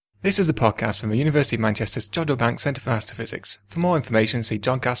This is a podcast from the University of Manchester's Jodrell Bank Centre for Astrophysics. For more information, see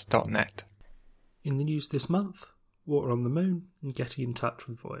jodcast.net. In the news this month, water on the moon and getting in touch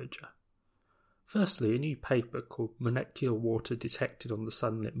with Voyager. Firstly, a new paper called Molecular Water Detected on the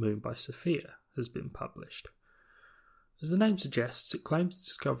Sunlit Moon by Sophia has been published. As the name suggests, it claims the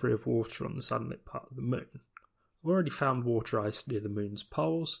discovery of water on the sunlit part of the moon. We've already found water ice near the moon's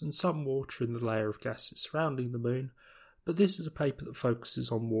poles and some water in the layer of gases surrounding the moon, but this is a paper that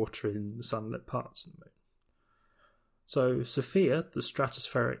focuses on water in the sunlit parts of the moon. So Sophia, the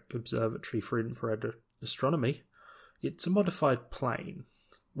Stratospheric Observatory for Infrared Astronomy, it's a modified plane,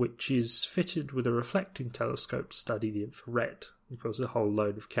 which is fitted with a reflecting telescope to study the infrared. Of course, a whole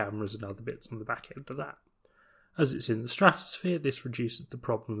load of cameras and other bits on the back end of that. As it's in the stratosphere, this reduces the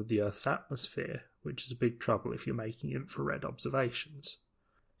problem of the Earth's atmosphere, which is a big trouble if you're making infrared observations.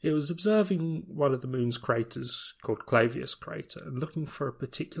 It was observing one of the moon's craters called Clavius crater and looking for a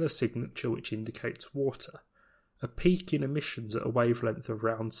particular signature which indicates water, a peak in emissions at a wavelength of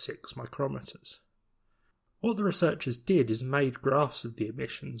around 6 micrometers. What the researchers did is made graphs of the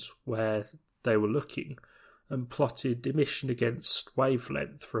emissions where they were looking and plotted emission against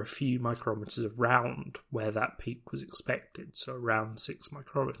wavelength for a few micrometers around where that peak was expected, so around 6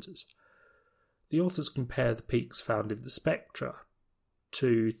 micrometers. The authors compare the peaks found in the spectra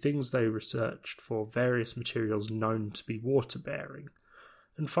to things they researched for various materials known to be water-bearing,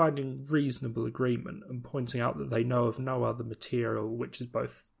 and finding reasonable agreement and pointing out that they know of no other material which is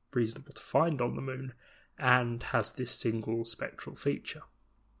both reasonable to find on the moon and has this single spectral feature.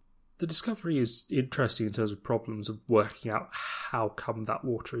 The discovery is interesting in terms of problems of working out how come that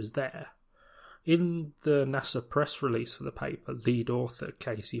water is there. In the NASA press release for the paper, lead author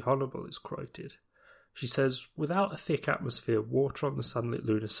Casey Honable is quoted. She says, "Without a thick atmosphere, water on the sunlit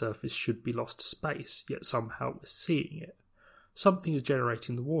lunar surface should be lost to space, yet somehow we're seeing it. Something is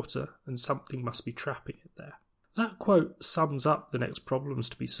generating the water, and something must be trapping it there." That quote sums up the next problems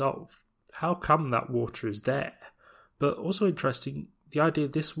to be solved. How come that water is there? But also interesting, the idea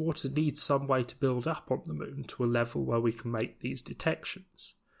this water needs some way to build up on the moon to a level where we can make these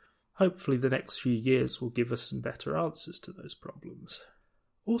detections. Hopefully the next few years will give us some better answers to those problems.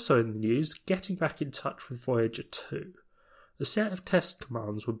 Also in the news, getting back in touch with Voyager 2. A set of test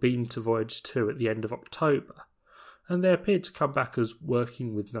commands were beamed to Voyager 2 at the end of October, and they appeared to come back as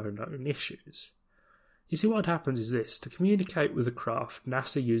working with no known issues. You see, what happens is this: to communicate with the craft,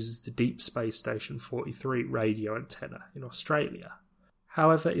 NASA uses the Deep Space Station 43 radio antenna in Australia.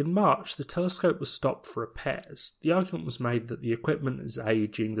 However, in March, the telescope was stopped for repairs. The argument was made that the equipment is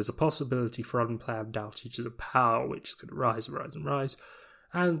aging, there's a possibility for unplanned outages of power, which is going to rise,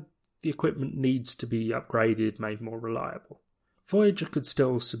 and the equipment needs to be upgraded, made more reliable. Voyager could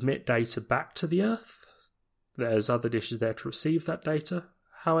still submit data back to the Earth. There's other dishes there to receive that data.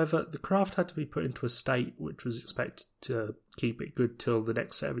 However, the craft had to be put into a state which was expected to keep it good till the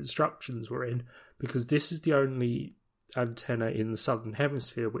next set of instructions were in, because this is the only antenna in the southern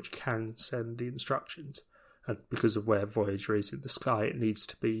hemisphere which can send the instructions, and because of where Voyager is in the sky, it needs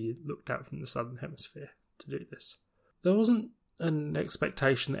to be looked at from the southern hemisphere to do this. There wasn't an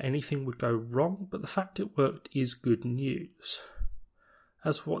expectation that anything would go wrong, but the fact it worked is good news.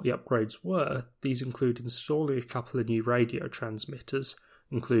 As for what the upgrades were, these include installing a couple of new radio transmitters,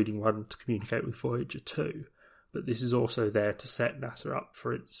 including one to communicate with Voyager 2, but this is also there to set NASA up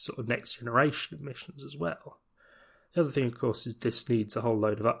for its sort of next generation of missions as well. The other thing, of course, is this needs a whole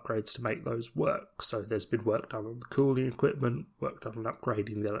load of upgrades to make those work, so there's been work done on the cooling equipment, work done on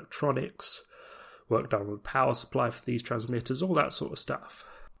upgrading the electronics, work done on the power supply for these transmitters, all that sort of stuff.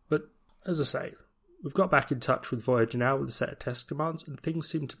 But, as I say, we've got back in touch with Voyager now with a set of test commands, and things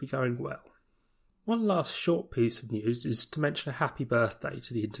seem to be going well. One last short piece of news is to mention a happy birthday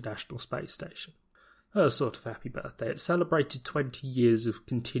to the International Space Station. A sort of happy birthday. It celebrated 20 years of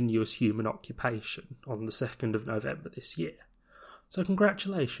continuous human occupation on the 2nd of November this year. So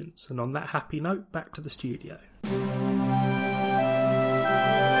congratulations, and on that happy note, back to the studio.